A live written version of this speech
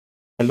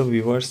Hello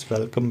viewers,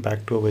 welcome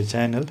back to our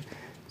channel.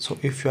 So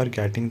if you are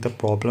getting the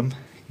problem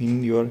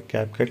in your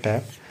Capcut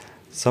app,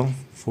 some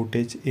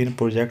footage in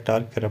project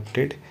are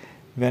corrupted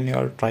when you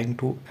are trying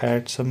to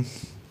add some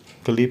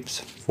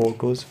clips,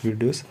 photos,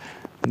 videos.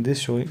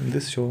 This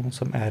showing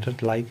some error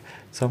like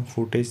some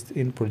footage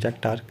in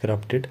project are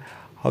corrupted.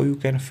 How you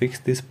can fix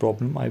this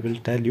problem I will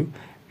tell you,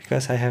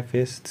 because I have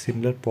faced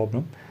similar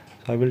problem.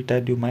 So I will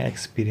tell you my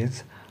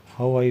experience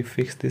how I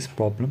fix this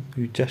problem.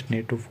 You just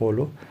need to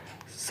follow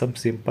some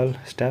simple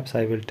steps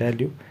I will tell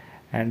you,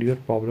 and your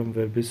problem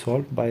will be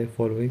solved by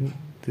following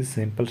these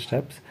simple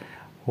steps.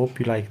 Hope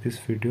you like this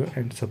video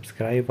and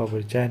subscribe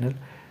our channel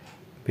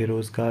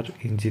Berozgar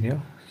Engineer,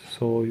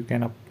 so you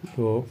can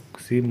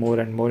see more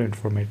and more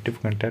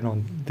informative content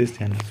on this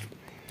channel.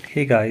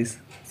 Hey guys,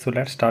 so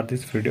let's start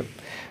this video.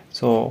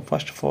 So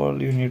first of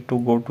all, you need to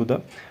go to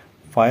the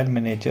file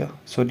manager,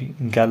 sorry,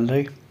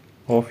 gallery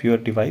of your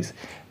device,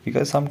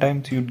 because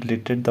sometimes you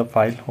deleted the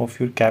file of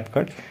your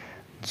CapCut.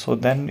 So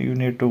then you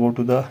need to go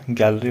to the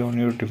gallery on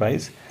your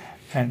device,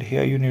 and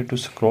here you need to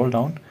scroll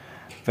down.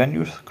 When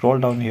you scroll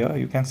down here,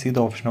 you can see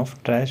the option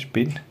of trash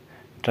bin,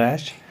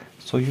 trash.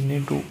 So you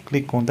need to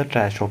click on the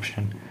trash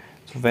option.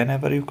 So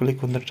whenever you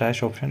click on the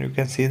trash option, you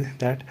can see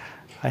that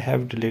I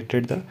have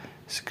deleted the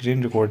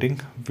screen recording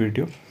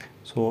video.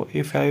 So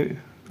if I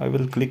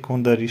will click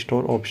on the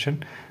restore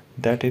option,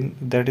 that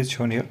is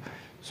shown here.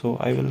 So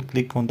I will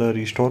click on the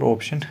restore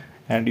option,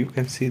 and you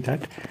can see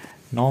that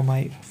now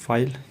my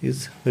file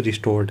is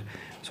restored.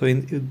 So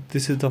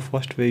this is the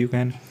first way you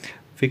can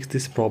fix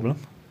this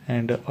problem.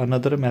 And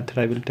another method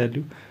I will tell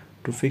you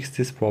to fix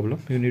this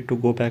problem. You need to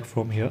go back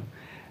from here,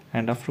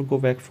 and after go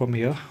back from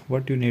here,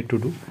 what you need to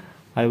do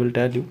I will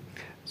tell you.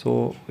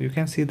 So you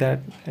can see that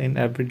in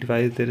every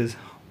device there is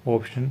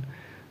option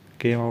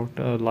came out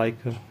like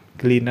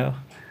cleaner.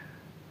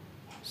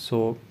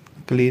 So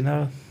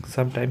cleaner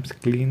sometimes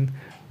clean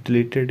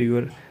deleted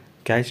your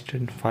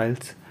cached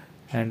files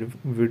and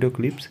video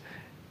clips.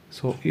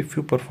 So if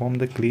you perform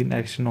the clean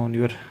action on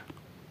your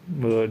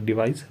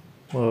device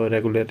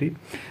regularly,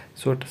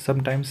 so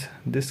sometimes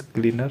this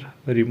cleaner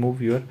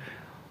remove your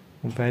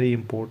very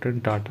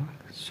important data.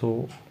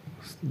 So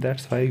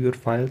that's why your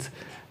files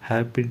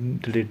have been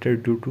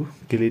deleted due to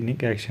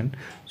cleaning action.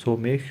 So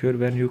make sure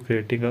when you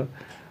creating a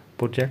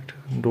project,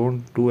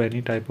 don't do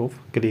any type of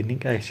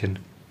cleaning action.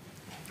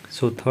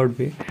 So third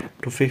way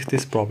to fix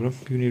this problem,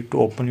 you need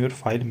to open your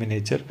file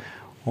manager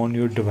on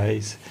your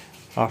device.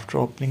 After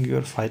opening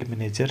your file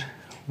manager,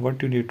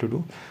 what you need to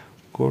do,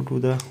 go to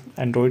the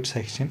Android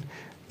section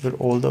where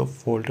all the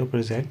folder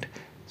present.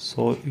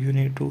 So you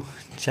need to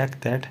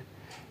check that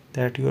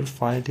your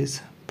file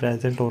is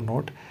present or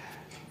not,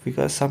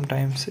 because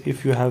sometimes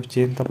if you have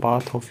changed the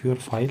path of your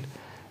file,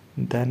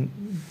 then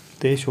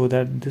they show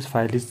that this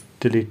file is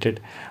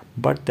deleted,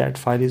 but that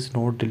file is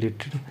not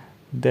deleted.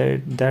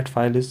 That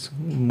file is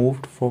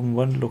moved from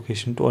one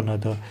location to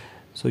another.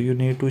 So you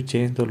need to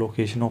change the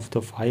location of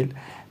the file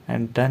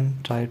and then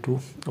try to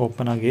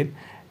open again,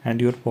 and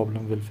your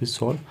problem will be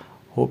solved.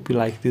 Hope you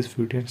like this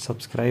video and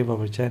subscribe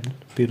our channel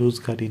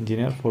Berozgar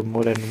Engineer for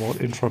more and more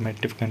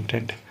informative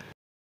content.